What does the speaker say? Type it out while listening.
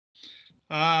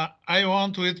I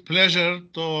want with pleasure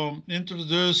to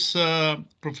introduce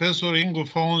Professor Ingo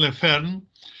von Leffern,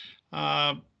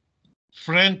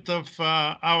 friend of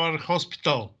our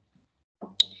hospital.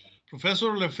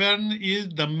 Professor Leffern is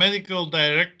the medical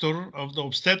director of the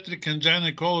obstetric and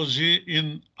gynecology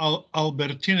in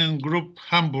Albertinen Group,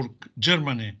 Hamburg,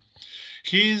 Germany.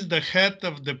 He is the head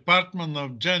of the Department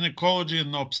of Gynecology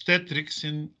and Obstetrics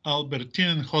in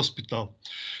Albertinen Hospital.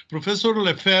 Professor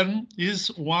Leffern is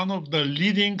one of the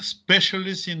leading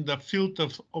specialists in the field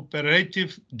of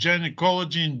operative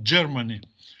gynecology in Germany.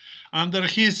 Under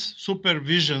his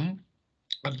supervision,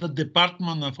 at the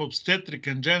Department of Obstetric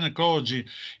and Gynecology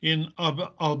in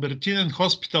Albertinen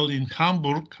Hospital in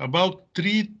Hamburg, about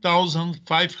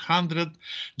 3,500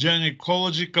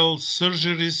 gynecological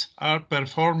surgeries are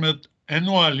performed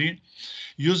annually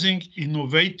using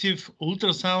innovative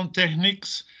ultrasound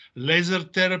techniques, laser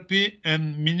therapy,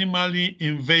 and minimally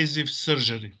invasive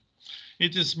surgery.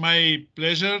 It is my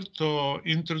pleasure to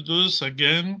introduce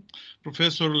again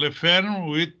Professor Leffern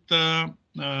with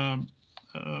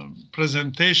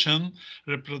presentation,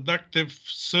 Reproductive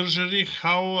Surgery,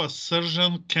 how a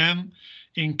surgeon can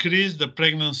increase the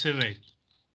pregnancy rate.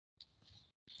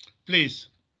 Please,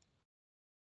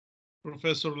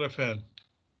 Professor Leffern.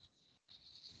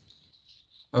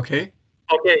 Okay.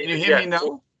 Okay. Can you hear me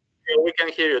now? We can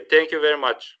hear you. Thank you very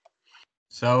much.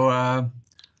 So,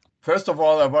 first of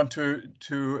all, I want to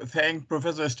thank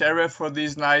Professor Sterer for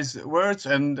these nice words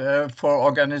and for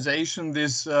organization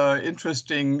this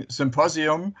interesting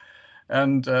symposium.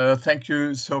 And thank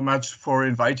you so much for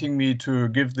inviting me to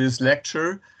give this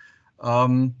lecture.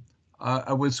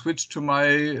 I will switch to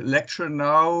my lecture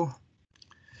now.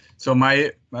 So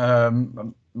my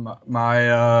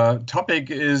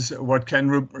topic is what can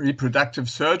reproductive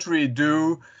surgery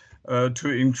do to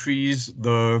increase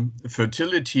the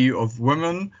fertility of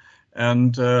women.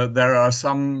 And there are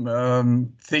some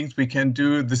things we can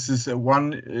do. This is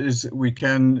one is we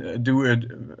can do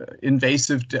an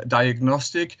invasive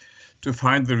diagnostic to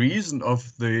find the reason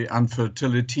of the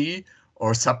infertility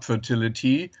or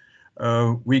subfertility.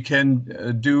 We can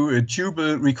do a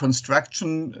tubal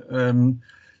reconstruction,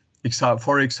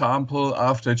 for example,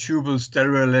 after tubal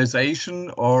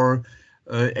sterilization or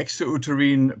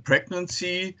extrauterine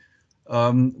pregnancy.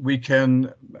 We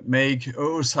can make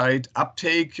oocyte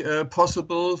uptake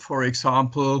possible, for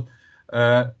example,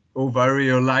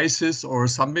 ovariolysis or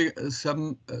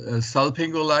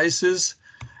salpingolysis,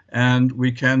 and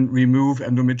we can remove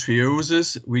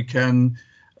endometriosis. We can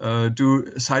do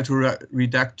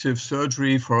cytoreductive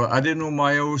surgery for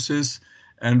adenomyosis,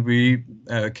 and we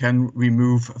can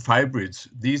remove fibroids.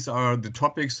 These are the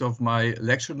topics of my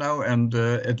lecture now, and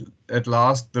at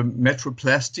last, the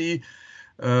metroplasty,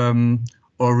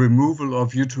 or removal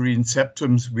of uterine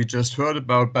septums we just heard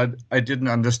about, but I didn't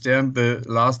understand the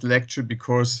last lecture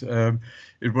because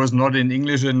it was not in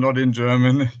English and not in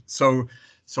German. So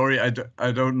sorry, I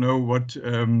don't know what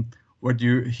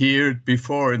you heard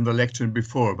before in the lecture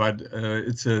before, but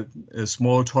it's a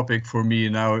small topic for me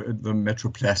now, the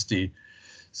metroplasty.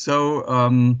 So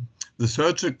the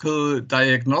surgical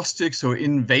diagnostic, so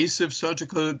invasive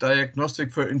surgical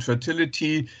diagnostic for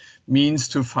infertility, means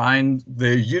to find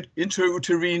the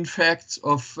intrauterine facts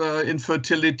of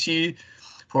infertility,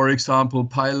 for example,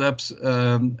 polyps,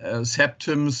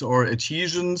 septums, or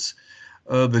adhesions.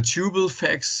 The tubal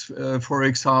facts, for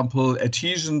example,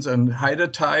 adhesions and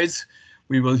hydatides.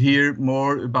 We will hear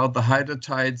more about the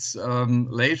hydatides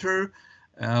later.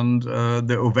 And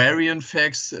the ovarian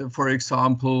facts, for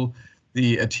example,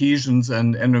 the adhesions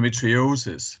and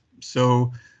endometriosis.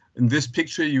 So in this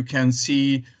picture, you can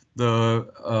see the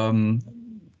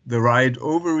right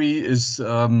ovary is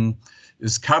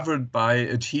covered by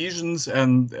adhesions,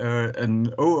 and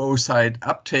an oocyte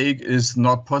uptake is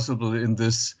not possible in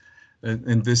this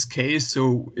case.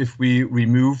 So if we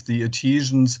remove the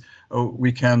adhesions,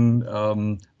 we can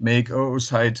make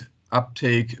oocyte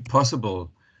uptake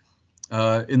possible.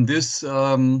 In this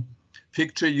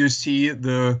picture, you see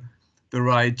the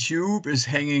right tube is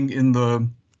hanging in the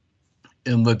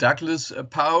Douglas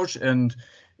pouch, and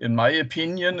in my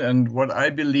opinion, and what I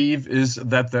believe, is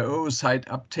that the oocyte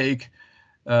uptake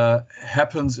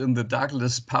happens in the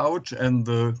Douglas pouch, and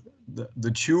the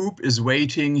tube is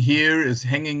waiting here, is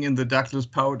hanging in the Douglas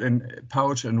pouch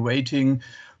and waiting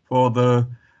for the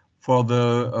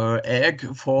egg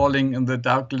falling in the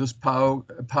Douglas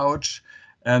pouch.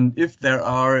 And if there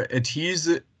are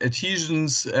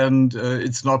adhesions and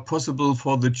it's not possible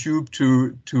for the tube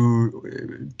to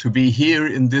be here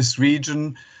in this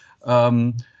region,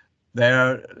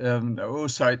 their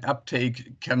oocyte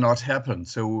uptake cannot happen.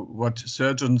 So what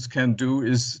surgeons can do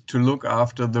is to look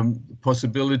after the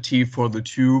possibility for the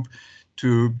tube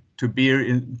to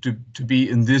be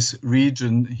in this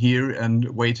region here and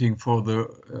waiting for the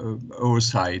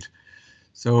oocyte.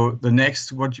 So the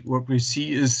next what we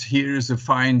see is here is a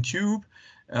fine tube,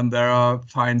 and there are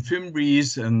fine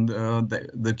fimbriae, and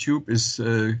the tube is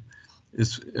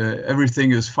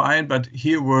everything is fine. But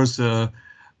here was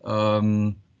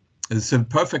it's a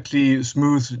perfectly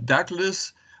smooth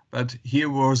Douglas, but here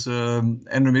was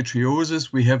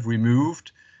endometriosis we have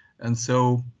removed, and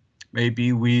so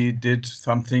maybe we did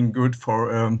something good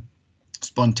for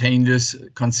spontaneous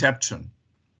conception.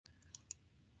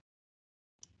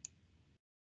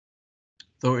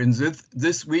 So in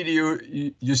this video,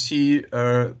 you see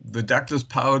the Douglas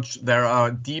pouch. There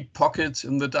are deep pockets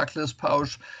in the Douglas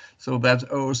pouch, so that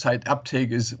oocyte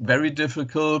uptake is very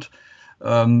difficult.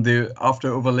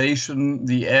 After ovulation,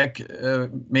 the egg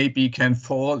maybe can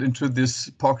fall into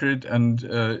this pocket, and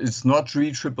it's not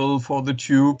reachable for the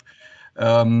tube.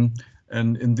 And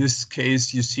in this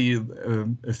case, you see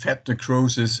a fat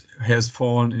necrosis has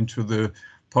fallen into the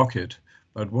pocket.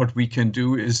 But what we can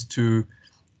do is to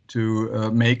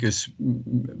make a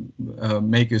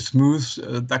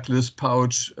smooth Douglas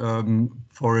pouch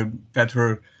for a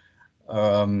better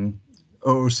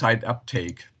oocyte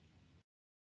uptake.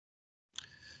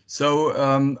 So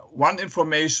one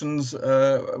information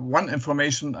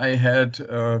I had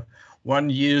 1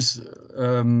 year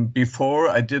before.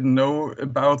 I didn't know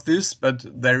about this, but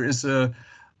there is a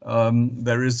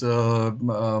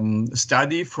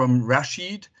study from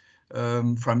Rashid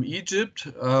from Egypt.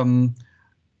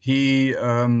 He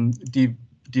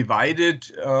departed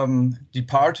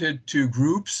two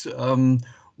groups.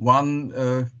 One,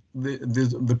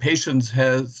 the patients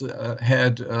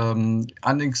had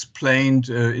unexplained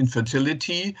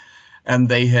infertility, and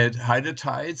they had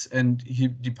hydatides, and he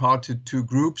departed two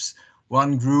groups.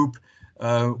 One group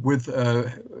with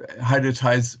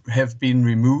hydatides have been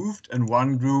removed, and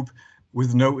one group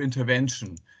with no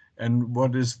intervention. And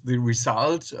what is the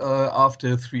result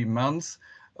after 3 months?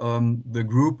 The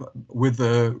group with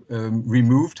the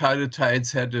removed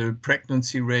hydatides had a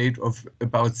pregnancy rate of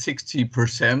about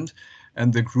 60%,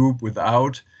 and the group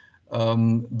without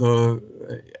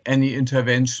any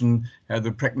intervention had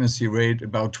a pregnancy rate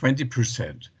about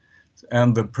 20%.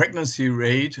 And the pregnancy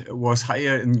rate was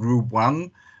higher in group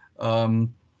 1,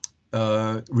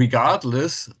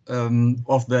 regardless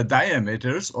of the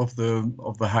diameters of the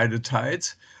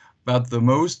hydatides. But the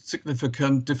most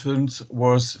significant difference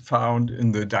was found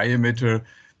in the diameter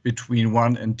between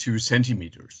 1 and 2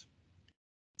 centimeters.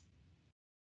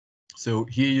 So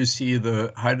here you see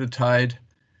the hydratide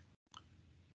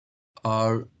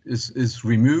is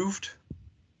removed.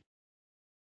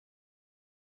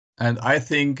 And I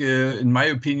think, in my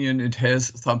opinion, it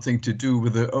has something to do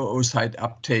with the oocyte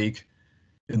uptake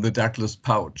in the Douglas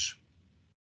pouch.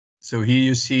 So here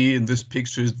you see in this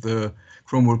picture the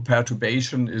chromosomal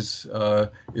perturbation is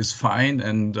fine,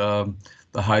 and the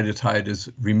hydratide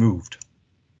is removed.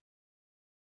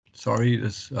 Sorry,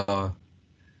 this.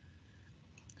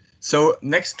 So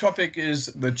next topic is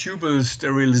the tubal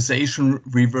sterilization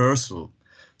reversal.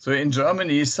 So in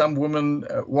Germany, some women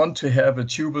want to have a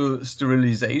tubal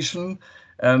sterilization,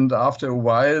 and after a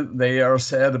while they are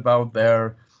sad about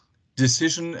their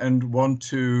decision and want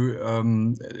to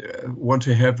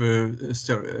have a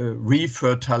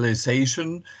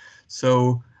refertilization.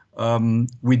 So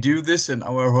we do this in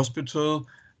our hospital,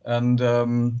 and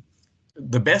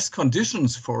the best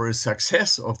conditions for a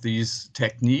success of this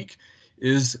technique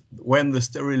is when the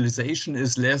sterilization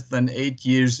is less than 8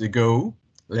 years ago,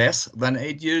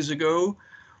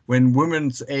 when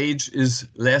women's age is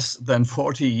less than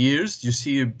 40 years. You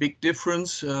see a big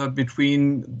difference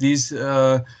between these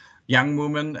young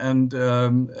women and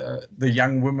the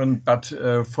young women, but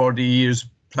 40 years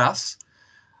plus.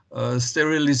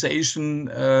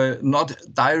 Sterilization, not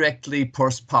directly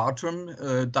postpartum.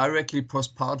 Directly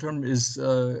postpartum is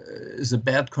a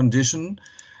bad condition,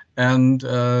 and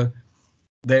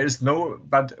there is no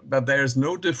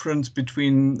difference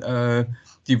between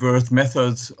diverse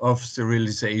methods of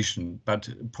sterilization, but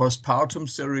postpartum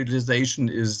sterilization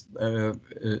is a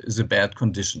bad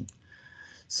condition.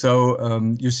 So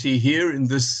you see here in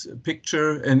this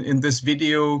picture and in this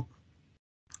video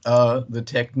the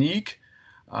technique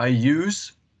I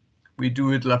use. We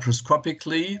do it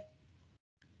laparoscopically,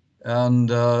 and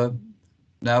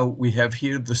now we have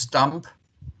here the stump,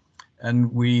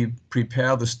 and we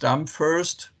prepare the stump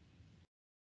first.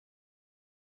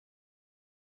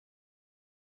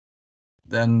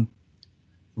 Then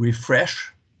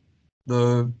refresh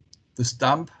the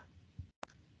stump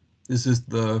This is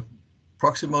the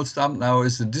proximal stump. Now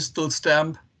is the distal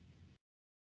stump.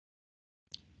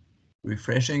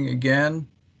 Refreshing again.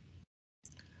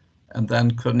 And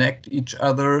then connect each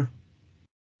other.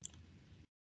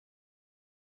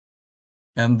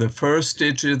 And the first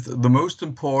stitch is the most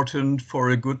important for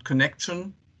a good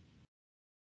connection.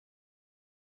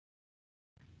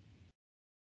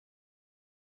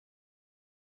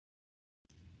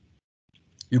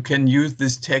 You can use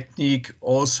this technique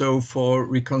also for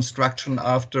reconstruction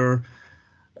after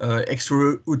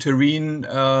extrauterine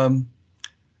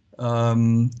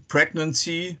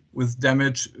pregnancy with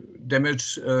damage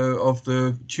of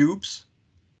the tubes.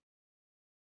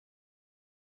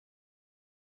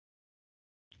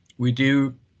 We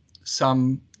do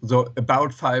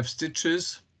about 5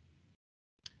 stitches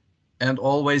and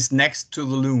always next to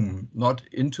the loom, not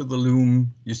into the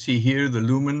loom. You see here the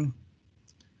lumen.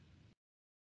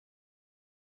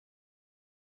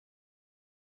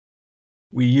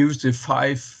 We use the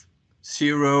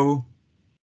 5-0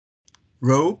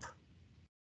 rope.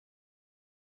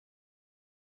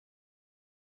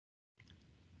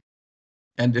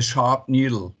 And a sharp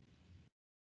needle.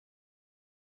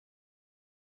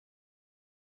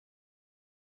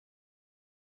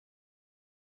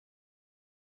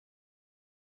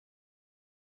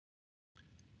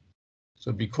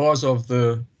 So because of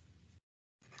the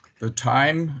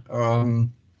time,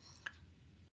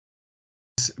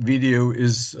 this video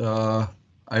is,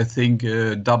 I think,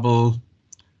 double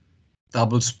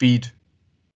speed.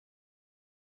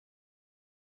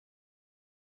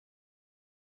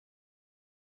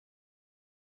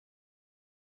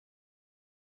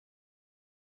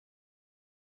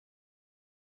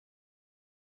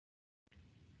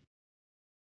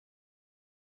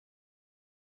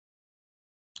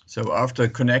 So after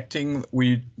connecting,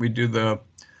 we do the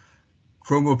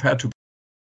chromoperturbation.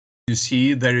 You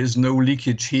see there is no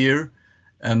leakage here,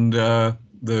 and the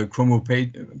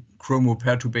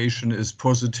chromoperturbation is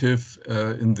positive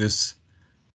in this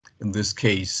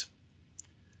case.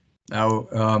 Now,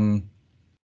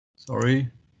 sorry,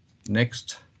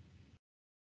 next.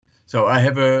 So I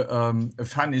have a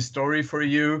funny story for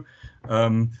you.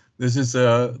 This is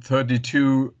a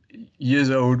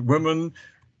 32-year-old woman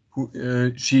who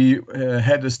she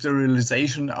had a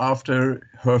sterilization after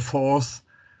her 4th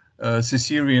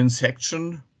cesarean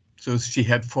section. So she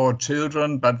had 4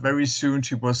 children, but very soon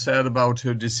she was sad about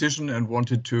her decision and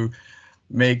wanted to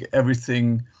make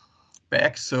everything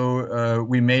back. So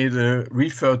we made a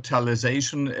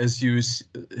refertilization, as you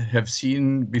have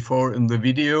seen before in the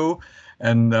video.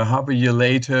 And half a year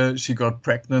later, she got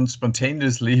pregnant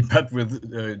spontaneously, but with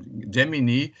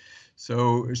Gemini.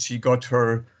 So she got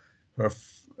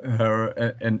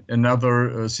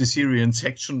another cesarean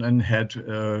section and had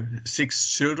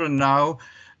 6 children now.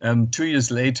 And 2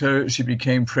 years later, she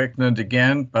became pregnant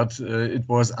again, but it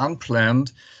was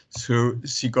unplanned. So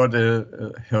she got her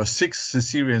 6th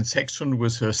cesarean section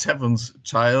with her 7th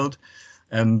child.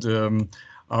 And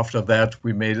after that,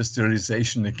 we made a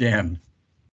sterilization again.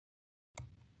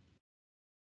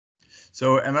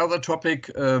 So another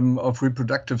topic of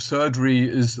reproductive surgery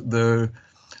is the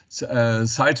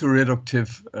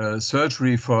cytoreductive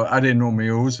surgery for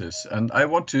adenomyosis. And I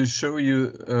want to show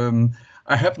you,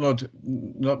 I have not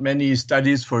many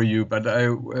studies for you, but I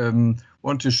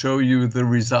want to show you the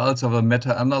results of a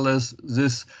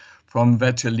meta-analysis from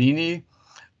Vercellini.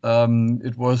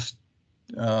 It was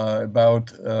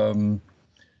about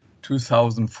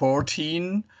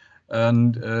 2014.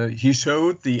 And he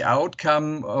showed the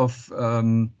outcome of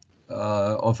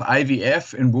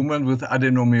IVF in women with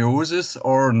adenomyosis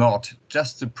or not.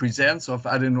 Just the presence of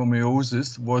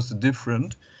adenomyosis was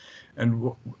different.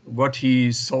 And what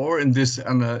he saw in this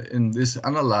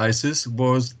analysis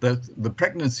was that the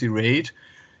pregnancy rate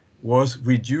was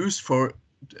reduced for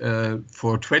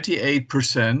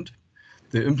 28%.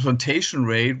 The implantation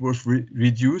rate was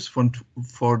reduced for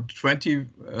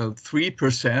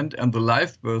 23%, and the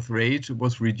live birth rate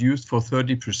was reduced for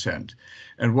 30%.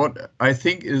 And what I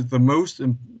think is the most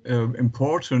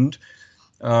important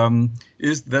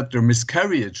is that the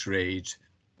miscarriage rate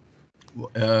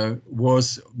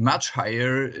was much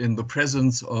higher in the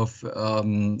presence of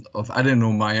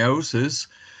adenomyosis,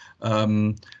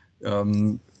 and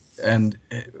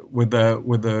with a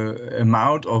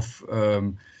amount of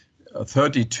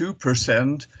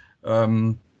 32%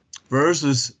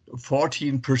 versus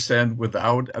 14%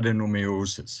 without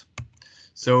adenomyosis.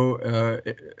 So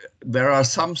there are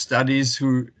several studies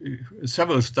who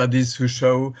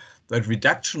show that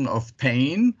reduction of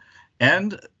pain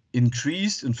and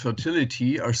increased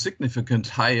infertility are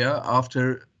significantly higher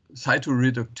after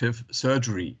cytoreductive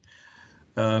surgery.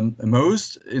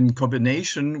 most in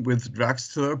combination with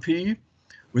drugs therapy,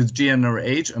 with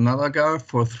GnRH and Malaga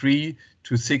for 3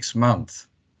 to 6 months.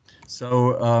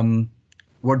 So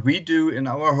what we do in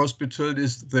our hospital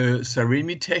is the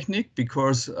Saremi technique,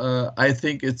 because I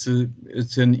think it's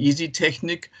an easy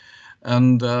technique,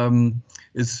 and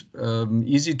it's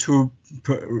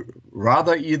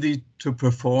rather easy to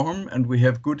perform, and we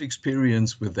have good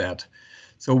experience with that.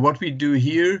 So what we do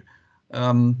here,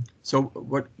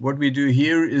 what we do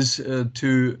here is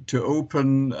to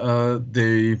open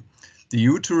the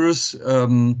uterus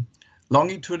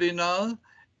longitudinal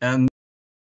and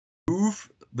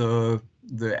move the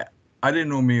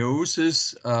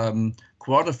adenomyosis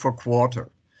quarter for quarter.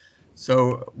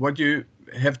 So what you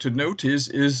have to notice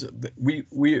is that we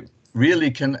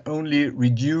really can only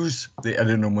reduce the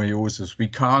adenomyosis. We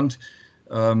can't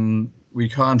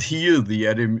heal the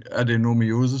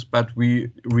adenomyosis, but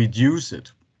we reduce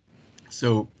it.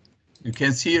 So you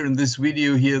can see here in this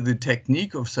video here the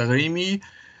technique of Saremi.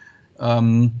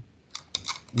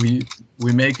 We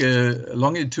make a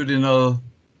longitudinal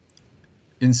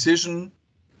incision,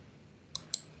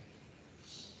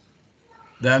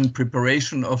 then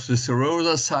preparation of the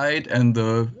serosa site and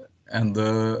the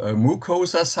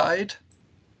mucosa site,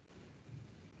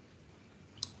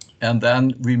 and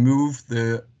then remove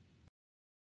the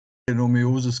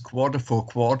adenomyosis quarter for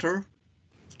quarter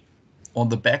on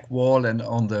the back wall and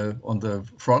on the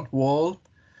front wall,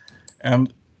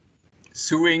 and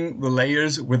sewing the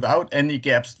layers without any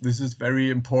gaps. This is very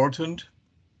important,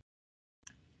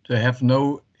 to have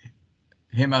no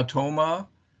hematoma.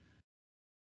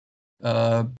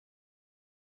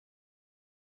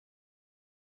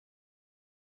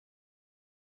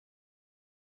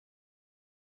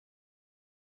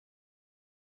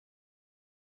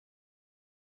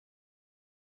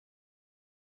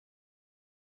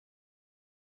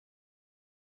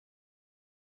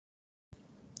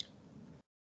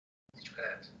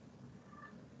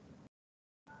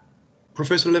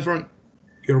 Professor Leffern,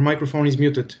 your microphone is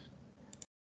muted.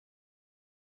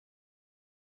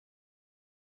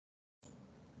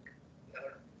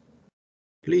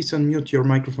 Please unmute your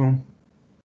microphone.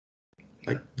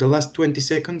 Like the last 20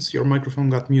 seconds, your microphone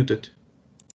got muted.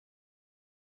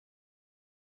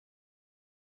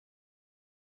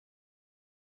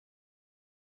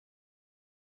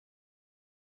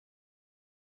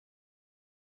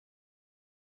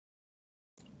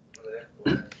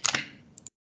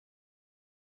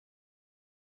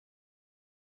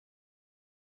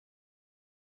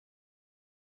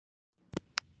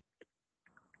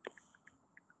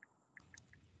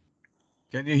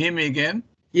 Can you hear me again?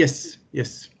 Yes,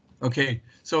 yes. Okay,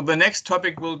 so the next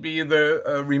topic will be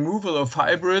the removal of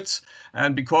fibrates,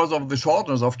 and because of the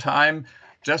shortness of time,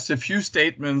 just a few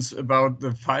statements about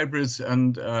the fibrates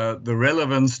and the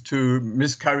relevance to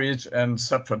miscarriage and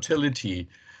subfertility.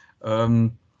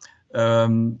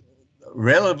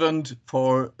 Relevant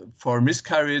for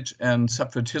miscarriage and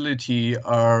subfertility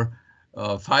are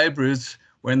fibrates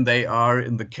when they are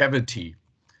in the cavity.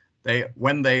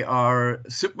 When they are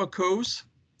submucose,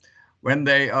 when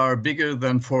they are bigger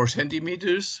than 4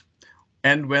 centimeters,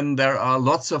 and when there are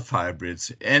lots of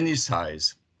fibrates, any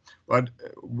size.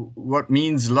 What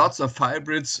means lots of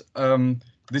fibrates?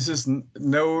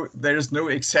 There is no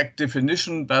exact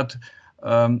definition, but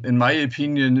in my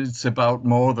opinion, it's about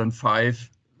more than 5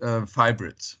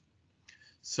 fibrates.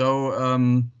 So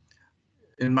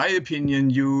in my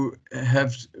opinion, you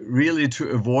have really to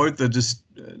avoid the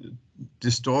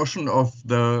distortion of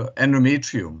the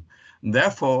endometrium. And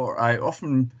therefore, I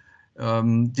often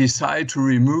decide to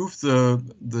remove the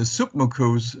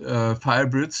submucose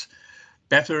fibrates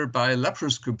better by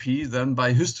laparoscopy than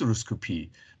by hysteroscopy,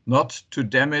 not to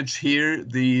damage here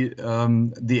the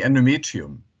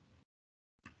endometrium.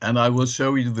 And I will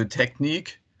show you the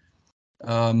technique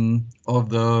of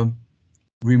the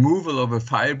removal of a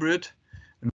fibrate.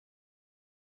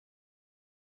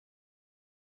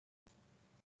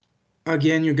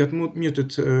 Again, you got muted,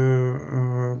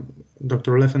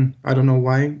 Dr. Leffern. I don't know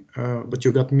why, but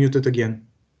you got muted again.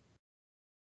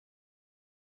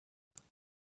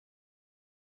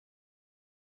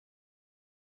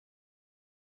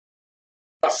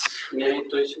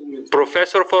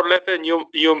 Professor von Leffern, you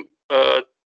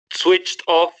switched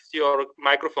off your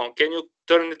microphone. Can you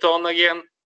turn it on again?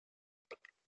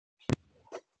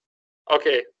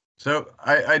 Okay. So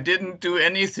I didn't do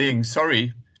anything,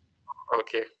 sorry.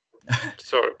 Okay,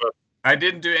 sorry, but I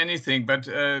didn't do anything, but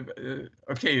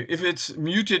okay, if it's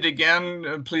muted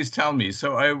again, please tell me.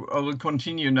 So I will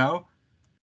continue now.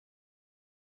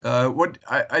 What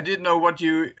I didn't know what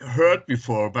you heard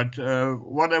before, but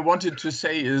what I wanted to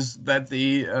say is that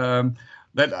the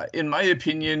that, in my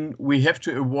opinion, we have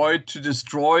to avoid to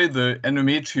destroy the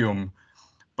endometrium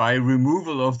by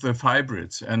removal of the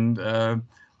fibrates. And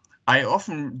I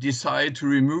often decide to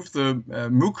remove the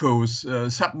submucose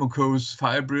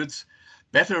fibrates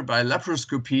better by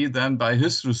laparoscopy than by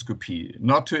hysteroscopy,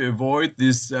 not to avoid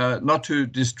this, not to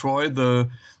destroy the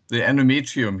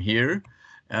endometrium here.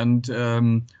 And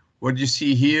what you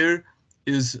see here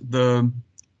is the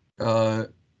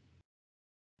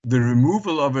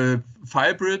removal of a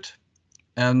fibrate,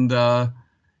 and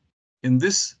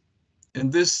this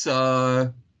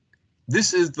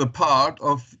is the part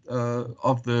of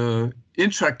the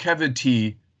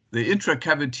intracavity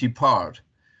part,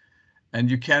 and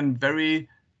you can very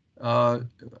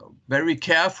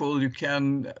careful. You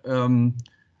can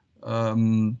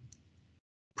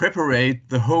preparate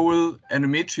the whole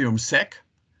endometrium sac,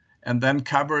 and then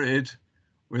cover it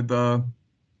with the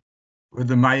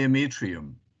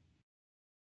myometrium.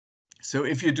 So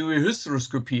if you do a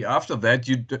hysteroscopy after that,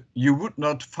 you would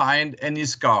not find any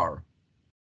scar.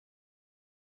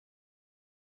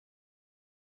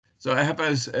 So I have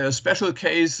a special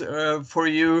case for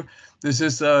you. This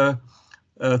is a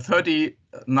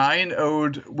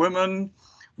 39-year-old woman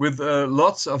with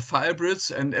lots of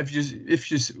fibrates, and if you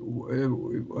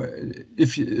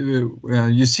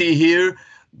see here,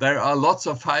 there are lots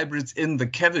of fibrates in the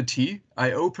cavity.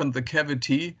 I opened the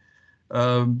cavity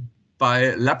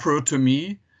by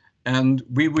laparotomy, and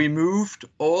we removed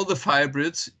all the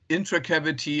fibrates,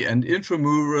 intracavity and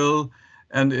intramural,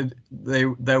 and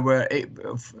there were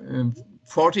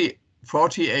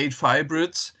 48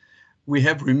 fibrates we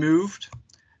have removed.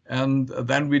 And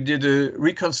then we did a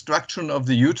reconstruction of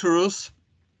the uterus,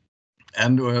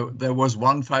 and there was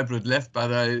one fibrate left,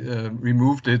 but I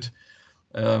removed it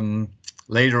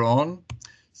later on.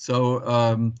 So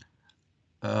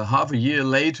half a year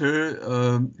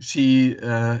later, she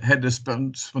had a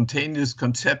spontaneous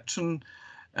conception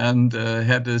and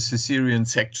had a cesarean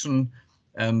section,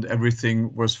 and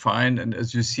everything was fine. And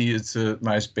as you see, it's a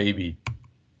nice baby.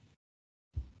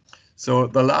 So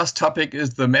the last topic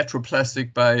is the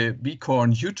metroplastic by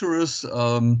Bicorn uterus.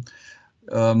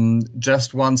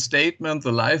 Just one statement: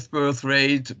 the live birth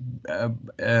rate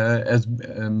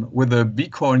with a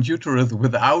Bicorn uterus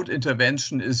without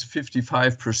intervention is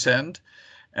 55%,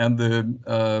 and the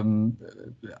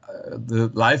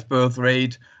live birth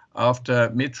rate after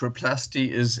metroplasty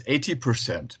is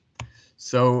 80%.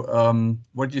 So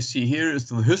what you see here is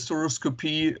the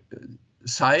hysteroscopy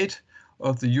site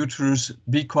of the uterus,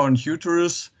 Bicorn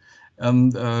uterus,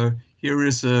 and here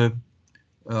is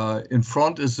in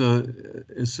front is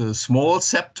a small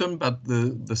septum, but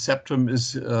the septum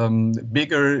is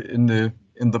bigger in the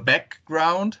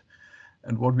background.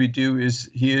 And what we do is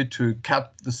here to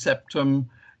cut the septum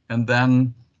and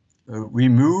then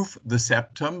remove the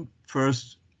septum,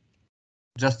 first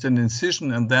just an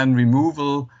incision and then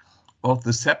removal of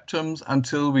the septums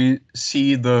until we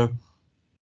see the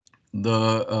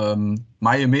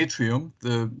myometrium,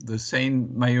 the same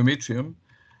myometrium.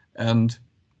 And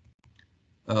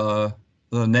the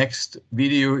next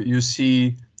video, you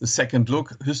see the second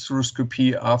look,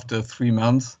 hysteroscopy after 3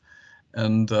 months,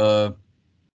 and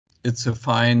it's a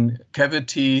fine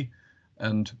cavity,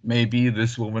 and maybe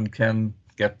this woman can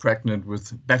get pregnant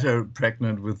with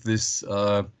this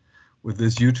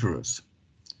uterus.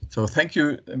 So thank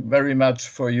you very much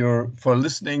for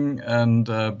listening, and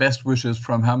best wishes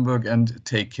from Hamburg, and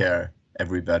take care,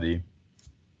 everybody.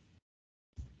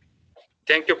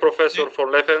 Thank you, Professor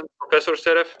von Leffern. Professor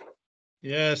Seref?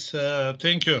 Yes,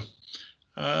 thank you.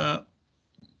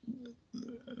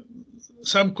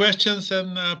 Some questions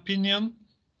and opinion?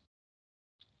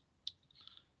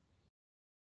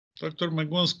 Dr.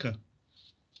 Magunska.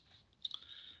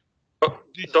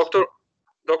 Dr.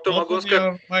 Open Magunska.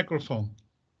 your microphone.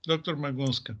 Dr.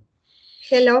 Magunska.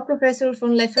 Hello, Professor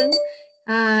von Leffern.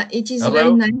 It is Hello.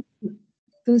 very nice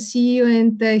to see you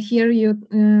and hear your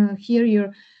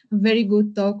very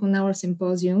good talk on our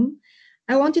symposium.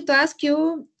 I wanted to ask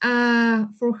you,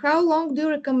 for how long do you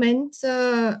recommend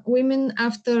women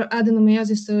after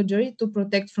adenomyosis surgery to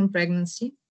protect from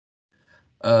pregnancy?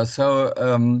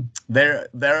 There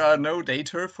are no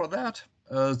data for that.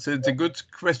 So it's a good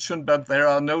question, but there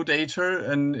are no data,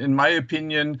 and in my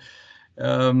opinion,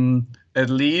 at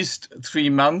least 3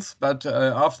 months. But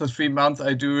after 3 months,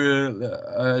 I do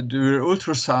an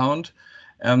ultrasound,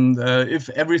 and if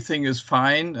everything is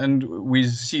fine and we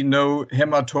see no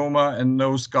hematoma and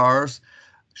no scars,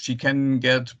 she can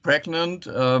get pregnant.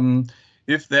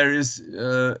 If there is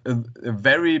a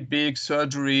very big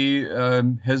surgery,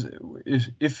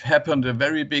 if happened a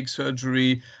very big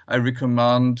surgery, I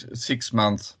recommend 6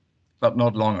 months, but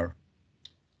not longer.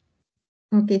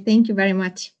 Okay, thank you very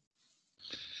much.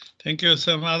 Thank you.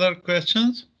 Some other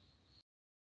questions?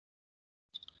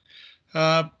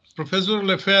 Professor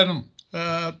Leffern,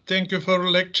 thank you for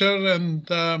lecture, and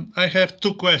I have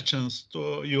two questions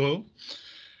to you.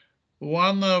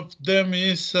 One of them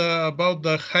is about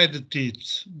the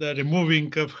hydatids, the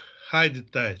removing of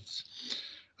hydatids.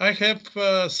 I have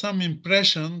some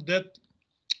impression that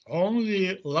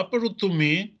only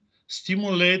laparotomy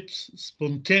stimulates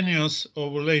spontaneous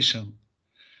ovulation.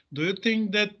 Do you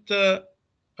think that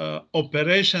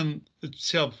operation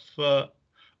itself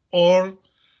or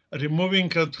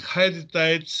removing of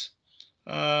hydatids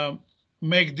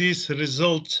make these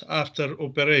results after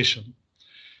operation?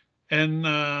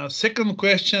 And second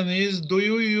question is, do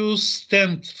you use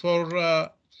stent for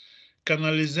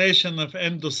canalization of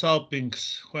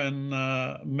endosalpinx when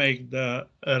make the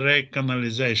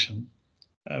recanalization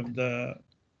of the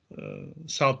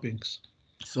salpinx?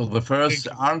 So the first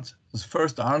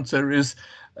answer is,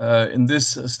 in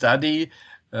this study,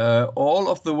 all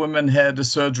of the women had a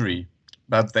surgery,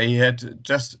 but they had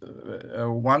just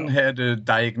one had a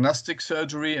diagnostic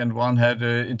surgery and one had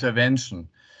an intervention.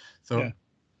 So, yeah.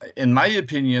 In my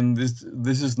opinion, this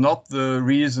is not the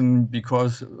reason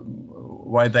because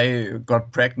why they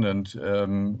got pregnant,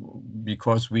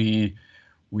 because they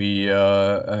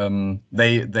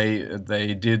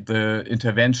did the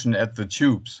intervention at the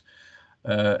tubes.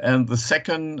 And the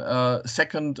second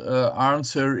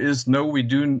answer is no, we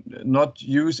do not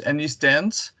use any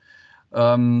stents.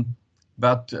 And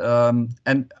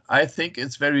I think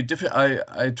it's very difficult.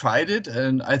 I tried it,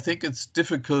 and I think it's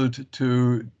difficult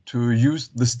to use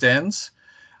the stents.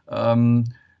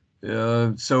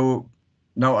 So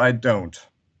no, I don't.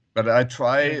 But I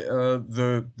try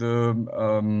the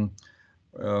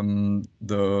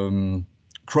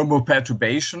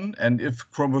chromoperturbation, and if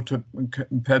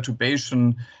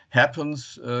chromoperturbation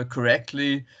happens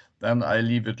correctly, then I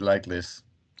leave it like this.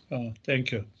 Oh,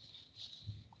 thank you.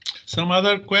 Some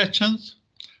other questions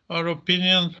or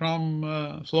opinion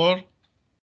from floor?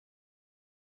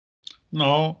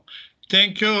 No.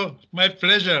 Thank you. My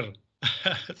pleasure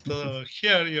to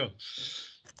hear you.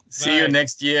 See you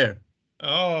next year.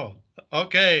 Oh,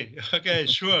 okay. Okay,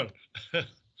 sure.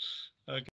 Okay.